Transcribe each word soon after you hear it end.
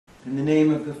In the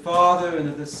name of the Father, and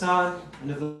of the Son, and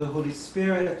of the Holy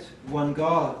Spirit, one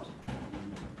God.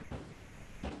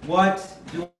 What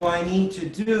do I need to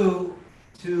do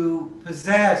to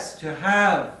possess, to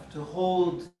have, to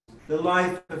hold the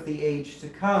life of the age to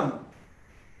come?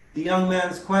 The young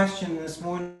man's question in this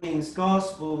morning's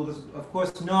Gospel is, of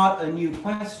course, not a new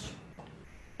question.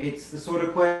 It's the sort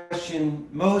of question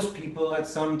most people at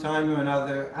some time or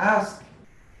another ask.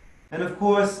 And of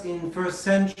course, in first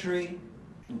century,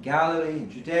 in Galilee,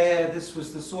 in Judea, this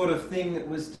was the sort of thing that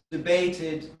was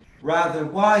debated rather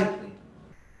widely.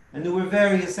 And there were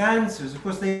various answers. Of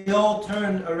course, they all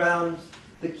turned around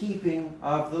the keeping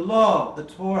of the law, the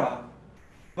Torah.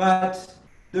 But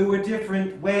there were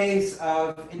different ways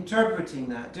of interpreting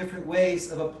that, different ways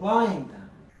of applying that.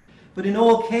 But in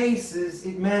all cases,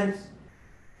 it meant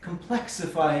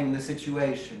complexifying the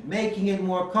situation, making it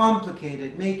more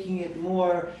complicated, making it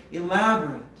more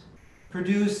elaborate,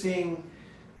 producing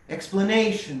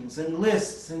explanations and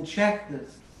lists and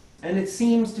checklists. And it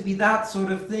seems to be that sort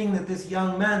of thing that this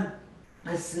young man,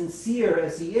 as sincere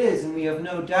as he is, and we have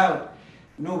no doubt,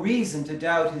 no reason to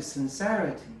doubt his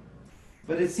sincerity,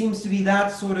 but it seems to be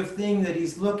that sort of thing that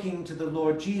he's looking to the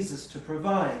Lord Jesus to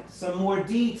provide. Some more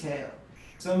detail,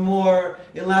 some more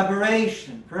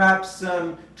elaboration, perhaps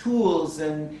some tools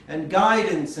and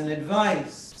guidance and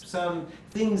advice, some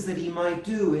things that he might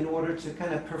do in order to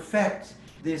kind of perfect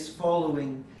this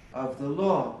following of the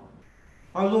law.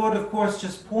 Our Lord, of course,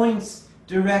 just points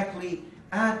directly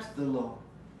at the law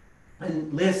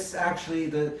and lists actually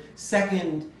the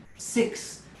second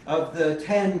 6 of the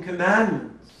 10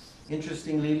 commandments,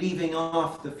 interestingly leaving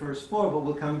off the first 4, but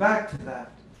we'll come back to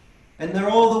that. And they're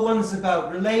all the ones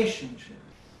about relationships.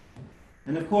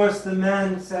 And of course the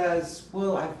man says,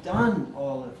 well, I've done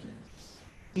all of this.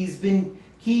 He's been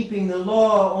keeping the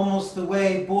law almost the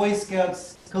way Boy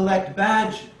Scouts collect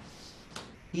badges.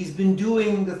 He's been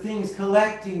doing the things,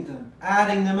 collecting them,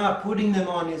 adding them up, putting them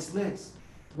on his list.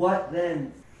 What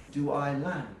then do I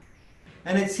lack?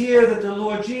 And it's here that the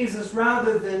Lord Jesus,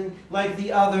 rather than like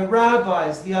the other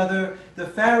rabbis,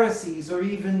 the Pharisees, or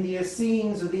even the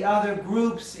Essenes, or the other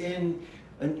groups in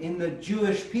the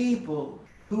Jewish people,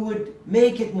 who would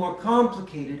make it more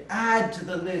complicated, add to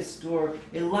the list, or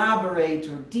elaborate,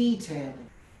 or detail it,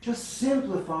 just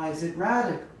simplifies it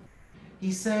radically.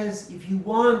 He says, if you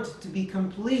want to be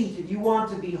complete, if you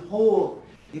want to be whole,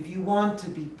 if you want to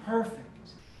be perfect,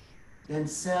 then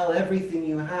sell everything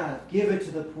you have, give it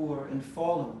to the poor, and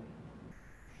follow me.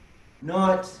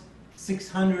 Not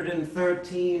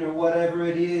 613 or whatever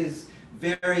it is,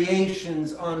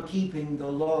 variations on keeping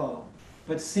the law,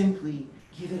 but simply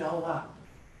give it all up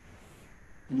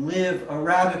and live a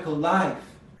radical life.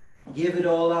 Give it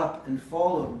all up and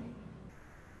follow me.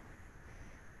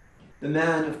 The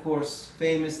man, of course,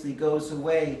 famously goes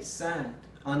away sad,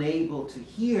 unable to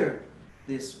hear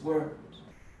this word.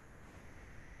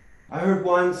 I heard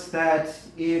once that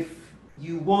if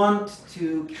you want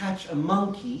to catch a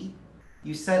monkey,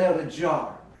 you set out a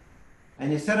jar.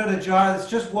 And you set out a jar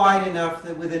that's just wide enough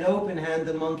that with an open hand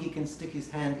the monkey can stick his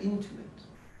hand into it.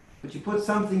 But you put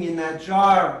something in that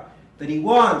jar that he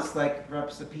wants, like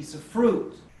perhaps a piece of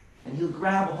fruit, and he'll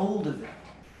grab hold of it.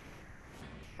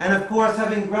 And of course,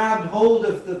 having grabbed hold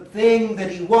of the thing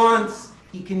that he wants,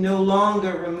 he can no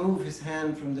longer remove his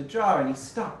hand from the jar, and he's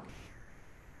stuck.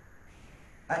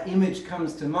 That image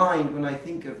comes to mind when I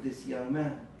think of this young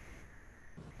man.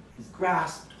 He's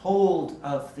grasped hold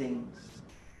of things,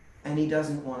 and he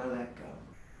doesn't want to let go.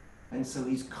 And so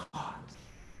he's caught.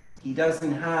 He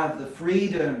doesn't have the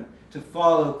freedom to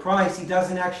follow Christ. He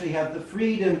doesn't actually have the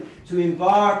freedom to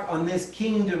embark on this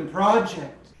kingdom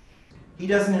project. He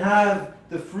doesn't have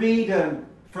the freedom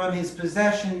from his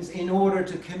possessions in order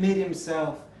to commit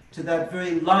himself to that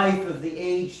very life of the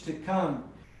age to come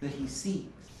that he seeks.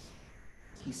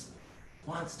 He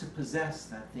wants to possess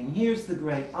that thing. Here's the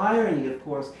great irony, of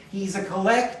course. He's a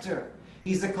collector.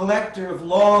 He's a collector of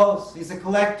laws. He's a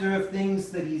collector of things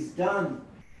that he's done.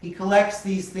 He collects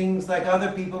these things like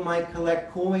other people might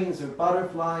collect coins or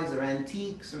butterflies or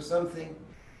antiques or something.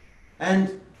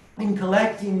 And in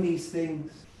collecting these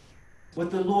things, what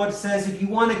the Lord says, if you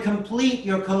want to complete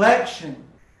your collection,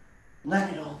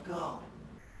 let it all go.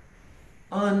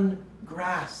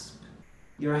 Ungrasp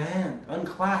your hand,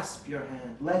 unclasp your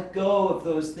hand. Let go of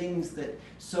those things that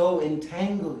so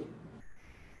entangle you.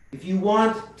 If you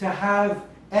want to have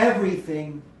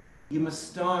everything, you must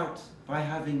start by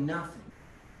having nothing.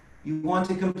 You want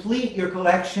to complete your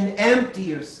collection, empty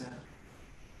yourself.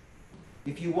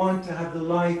 If you want to have the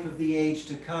life of the age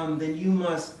to come, then you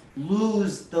must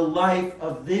lose the life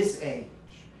of this age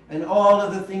and all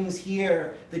of the things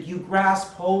here that you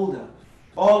grasp hold of.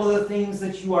 all of the things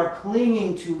that you are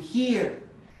clinging to here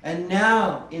and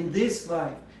now in this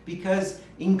life, because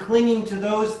in clinging to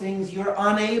those things, you're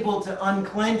unable to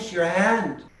unclench your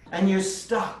hand and you're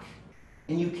stuck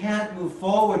and you can't move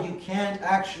forward. You can't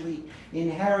actually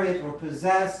inherit or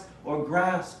possess or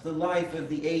grasp the life of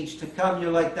the age to come.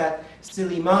 You're like that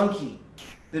silly monkey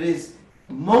that is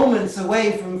moments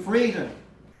away from freedom,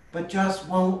 but just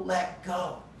won't let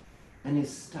go and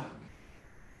is stuck.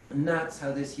 And that's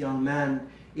how this young man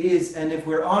is. And if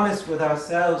we're honest with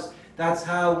ourselves, that's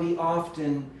how we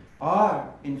often are,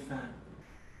 in fact,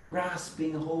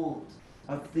 grasping hold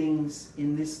of things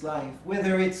in this life.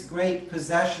 Whether it's great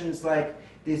possessions like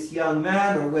this young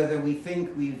man, or whether we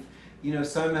think we've,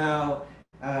 somehow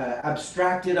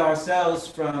abstracted ourselves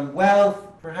from wealth,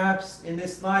 perhaps, in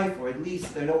this life, or at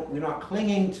least we're not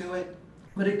clinging to it.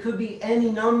 But it could be any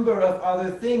number of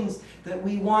other things that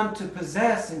we want to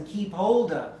possess and keep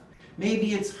hold of.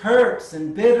 Maybe it's hurts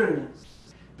and bitterness,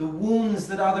 the wounds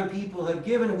that other people have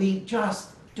given. We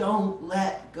just don't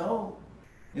let go.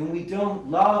 And we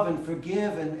don't love and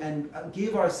forgive and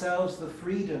give ourselves the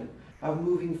freedom of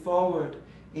moving forward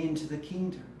into the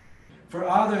kingdom. For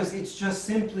others, it's just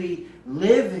simply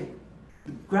living,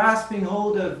 grasping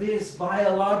hold of this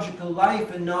biological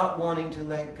life and not wanting to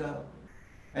let go.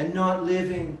 And not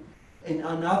living in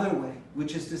another way,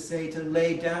 which is to say, to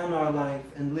lay down our life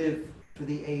and live for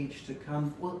the age to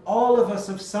come. Well, all of us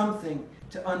have something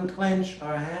to unclench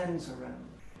our hands around.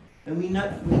 And we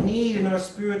need in our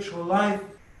spiritual life,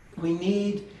 we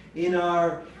need in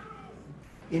our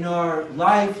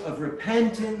life of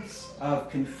repentance, of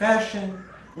confession,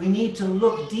 we need to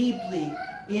look deeply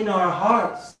in our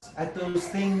hearts at those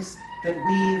things that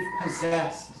we've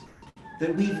possessed,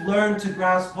 that we've learned to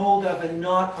grasp hold of and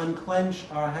not unclench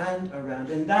our hand around.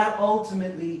 And that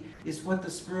ultimately is what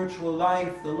the spiritual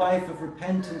life, the life of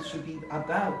repentance, should be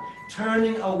about.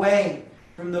 Turning away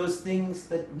from those things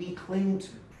that we cling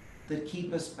to, that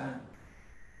keep us back.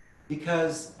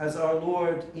 Because, as our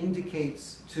Lord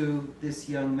indicates to this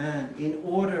young man, in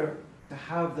order to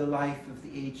have the life of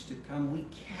the age to come, we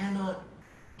cannot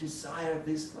desire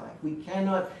this life. We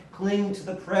cannot cling to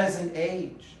the present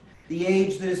age. The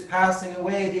age that is passing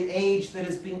away, the age that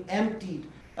has been emptied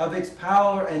of its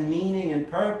power and meaning and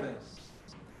purpose.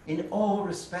 In all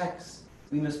respects,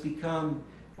 we must become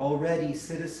already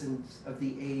citizens of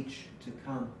the age to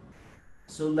come.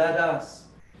 So let us,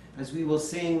 as we will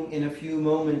sing in a few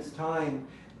moments' time,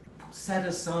 set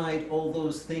aside all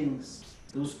those things,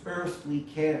 those earthly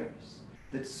cares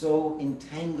that so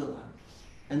entangle us.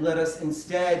 And let us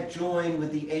instead join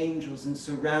with the angels in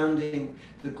surrounding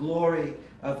the glory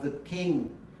of the King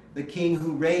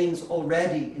who reigns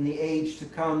already in the age to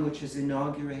come, which is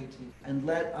inaugurated. And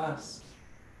let us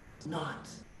not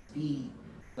be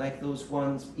like those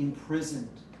ones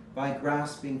imprisoned by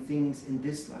grasping things in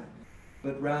this life,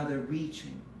 but rather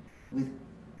reaching with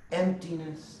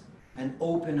emptiness and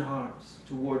open hearts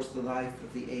towards the life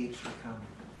of the age to come.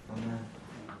 Amen.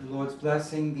 The Lord's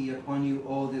blessing be upon you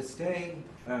all this day.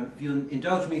 If you'll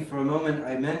indulge me for a moment,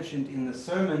 I mentioned in the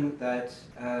sermon that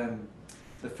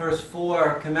the first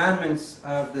 4 commandments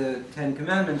of the 10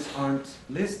 commandments aren't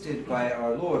listed by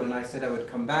our Lord, and I said I would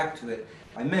come back to it.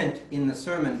 I meant in the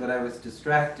sermon, but I was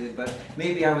distracted, but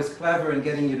maybe I was clever in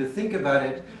getting you to think about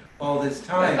it all this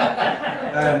time.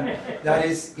 That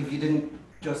is, if you didn't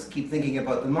just keep thinking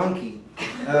about the monkey.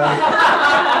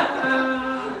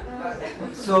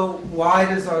 So why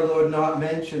does our Lord not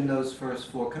mention those first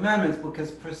 4 commandments?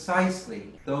 Because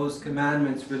precisely those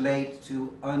commandments relate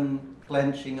to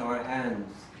unclenching our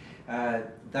hands.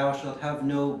 Thou shalt have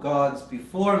no gods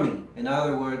before me. In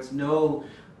other words, no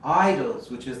idols,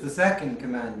 which is the second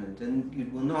commandment. And you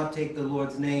will not take the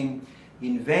Lord's name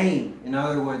in vain. In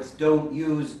other words, don't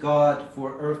use God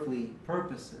for earthly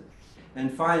purposes.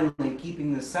 And finally,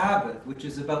 keeping the Sabbath, which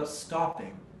is about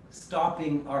stopping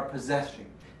our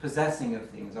possessing of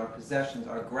things, our possessions,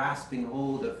 our grasping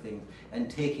hold of things, and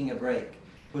taking a break,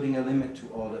 putting a limit to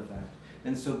all of that.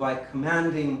 And so by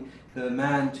commanding the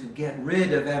man to get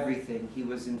rid of everything, he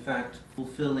was in fact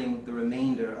fulfilling the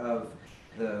remainder of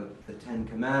the 10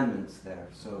 commandments there.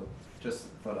 So just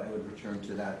thought I would return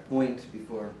to that point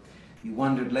before you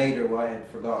wondered later why I had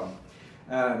forgotten,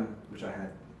 which I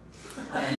had.